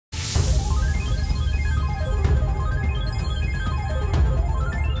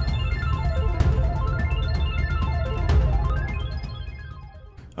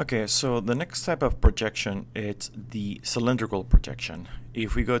Okay, so the next type of projection is the cylindrical projection.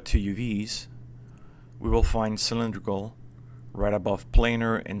 If we go to UVs, we will find cylindrical right above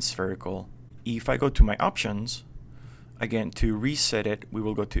planar and spherical. If I go to my options, again, to reset it, we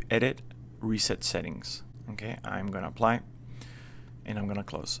will go to Edit, Reset Settings. Okay, I'm going to apply and I'm going to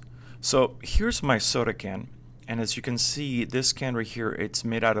close. So here's my soda can, and as you can see, this can right here, it's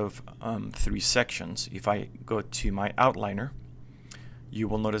made out of 3 sections. If I go to my outliner, you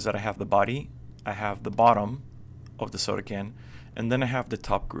will notice that I have the body, I have the bottom of the soda can, and then I have the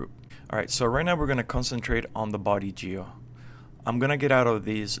top group. Alright, so right now we're going to concentrate on the body geo. I'm going to get out of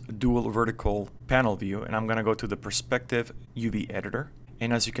this dual vertical panel view and I'm going to go to the perspective UV editor.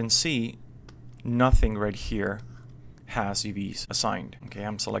 And as you can see, nothing right here has UVs assigned. Okay,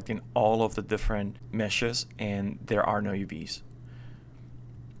 I'm selecting all of the different meshes and there are no UVs.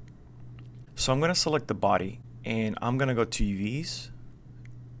 So I'm going to select the body and I'm going to go to UVs,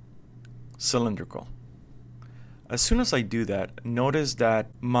 cylindrical. As soon as I do that, notice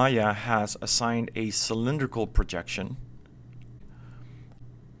that Maya has assigned a cylindrical projection.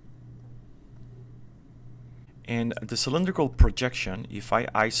 And the cylindrical projection, if I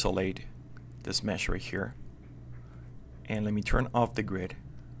isolate this mesh right here, and let me turn off the grid,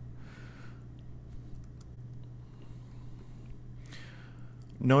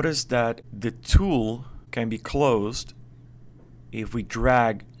 notice that the tool can be closed if we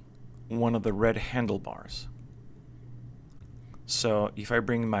drag one of the red handlebars. So if I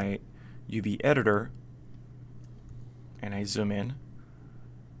bring my UV editor and I zoom in,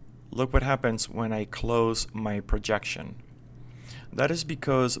 look what happens when I close my projection. That is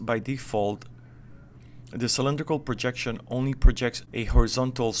because by default, the cylindrical projection only projects a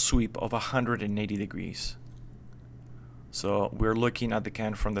horizontal sweep of 180 degrees. So we're looking at the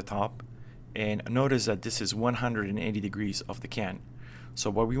can from the top, and notice that this is 180 degrees of the can. So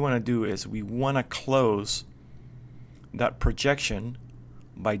what we want to do is we want to close that projection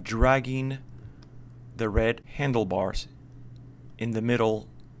by dragging the red handlebars in the middle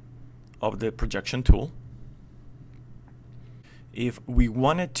of the projection tool. If we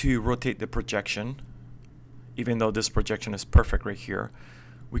wanted to rotate the projection, even though this projection is perfect right here,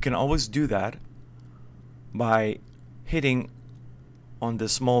 we can always do that by hitting on the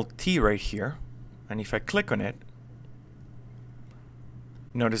small T right here, and if I click on it,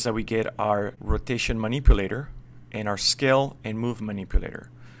 notice that we get our rotation manipulator and our scale and move manipulator.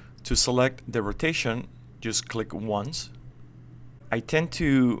 To select the rotation, just click once. I tend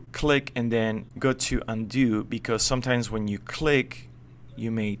to click and then go to undo because sometimes when you click,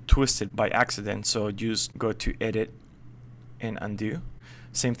 you may twist it by accident. So just go to edit and undo.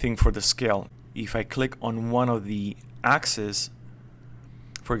 Same thing for the scale. If I click on one of the axes,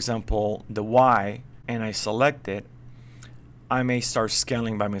 for example, the Y, and I select it, I may start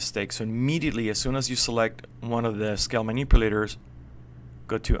scaling by mistake. So immediately, as soon as you select one of the scale manipulators,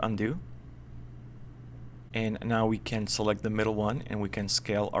 go to undo. And now we can select the middle one and we can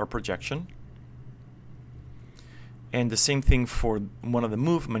scale our projection. And the same thing for one of the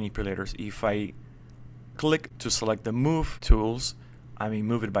move manipulators. If I click to select the move tools, I may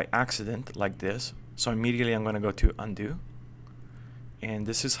move it by accident like this. So immediately I'm going to go to undo. And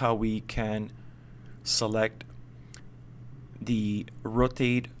this is how we can select the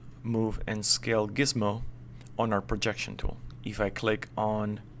rotate, move, and scale gizmo on our projection tool. If I click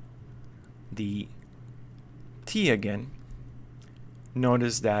on the T again,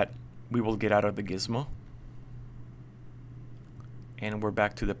 notice that we will get out of the gizmo and we're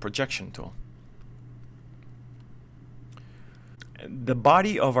back to the projection tool. The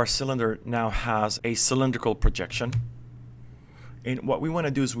body of our cylinder now has a cylindrical projection, and what we want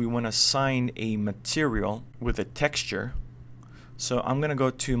to do is we want to assign a material with a texture. So I'm going to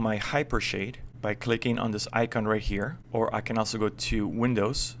go to my hypershade by clicking on this icon right here, or I can also go to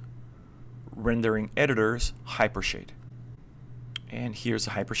Windows, Rendering Editors, Hypershade. And here's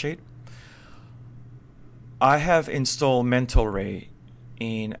the hypershade. I have installed Mental Ray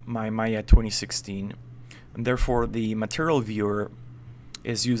in my Maya 2016, and therefore the material viewer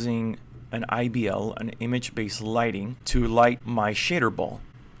is using an IBL, an image-based lighting, to light my shader ball.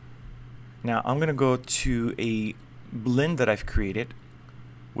 Now I'm going to go to a blend that I've created,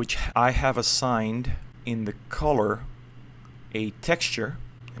 which I have assigned in the color a texture.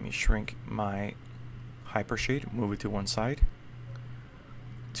 Let me shrink my hypershade, move it to one side.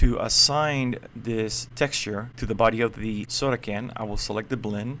 To assign this texture to the body of the soda can, I will select the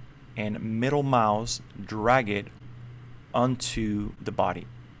blend and middle mouse drag it onto the body.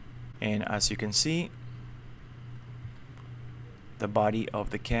 And as you can see, the body of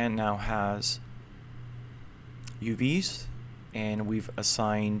the can now has UVs and we've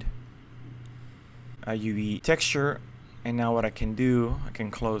assigned a UV texture. And now what I can do, I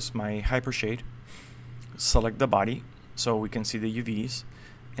can close my hypershade, select the body so we can see the UVs,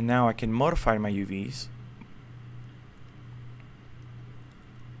 and now I can modify my UVs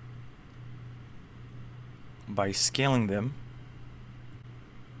by scaling them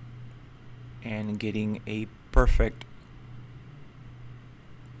and getting a perfect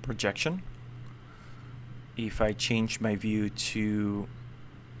projection. If I change my view to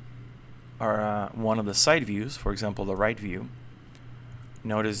one of the side views, for example the right view,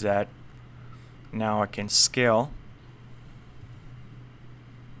 notice that now I can scale.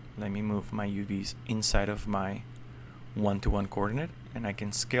 Let me move my UVs inside of my 1-to-1 coordinate, and I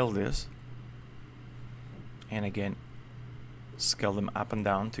can scale this, and again scale them up and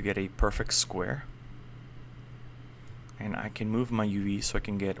down to get a perfect square. And I can move my UV so I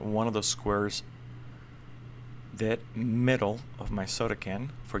can get one of those squares that middle of my soda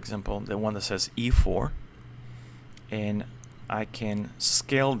can, for example the one that says E4, and I can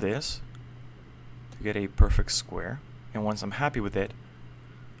scale this to get a perfect square. And once I'm happy with it,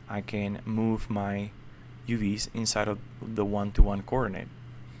 I can move my UVs inside of the 1-to-1 coordinate.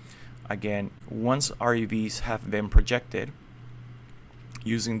 Again, once our UVs have been projected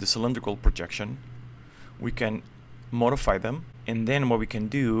using the cylindrical projection, we can modify them, and then what we can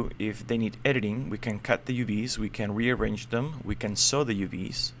do, if they need editing, we can cut the UVs, we can rearrange them, we can sew the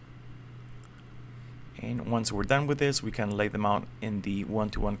UVs, and once we're done with this, we can lay them out in the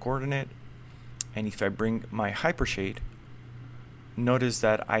 1-to-1 coordinate. And if I bring my hypershade, notice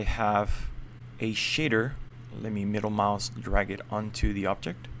that I have a shader. Let me middle mouse drag it onto the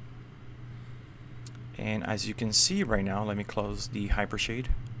object, and as you can see right now, let me close the hypershade,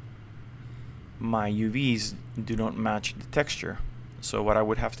 my UVs do not match the texture. So what I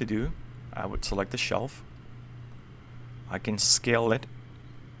would have to do, I would select the shelf, I can scale it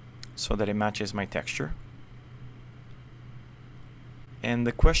so that it matches my texture. And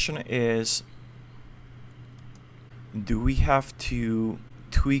the question is, do we have to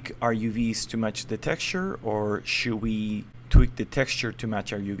tweak our UVs to match the texture, or should we tweak the texture to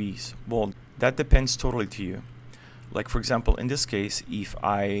match our UVs? Well, that depends totally to you. Like for example, in this case, if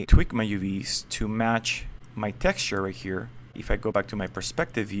I tweak my UVs to match my texture right here, if I go back to my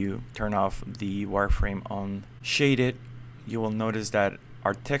perspective view, turn off the wireframe on shaded, you will notice that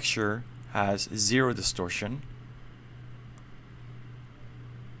our texture has 0 distortion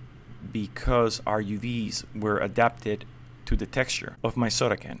because our UVs were adapted to the texture of my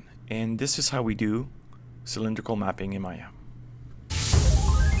soda can. And this is how we do cylindrical mapping in Maya.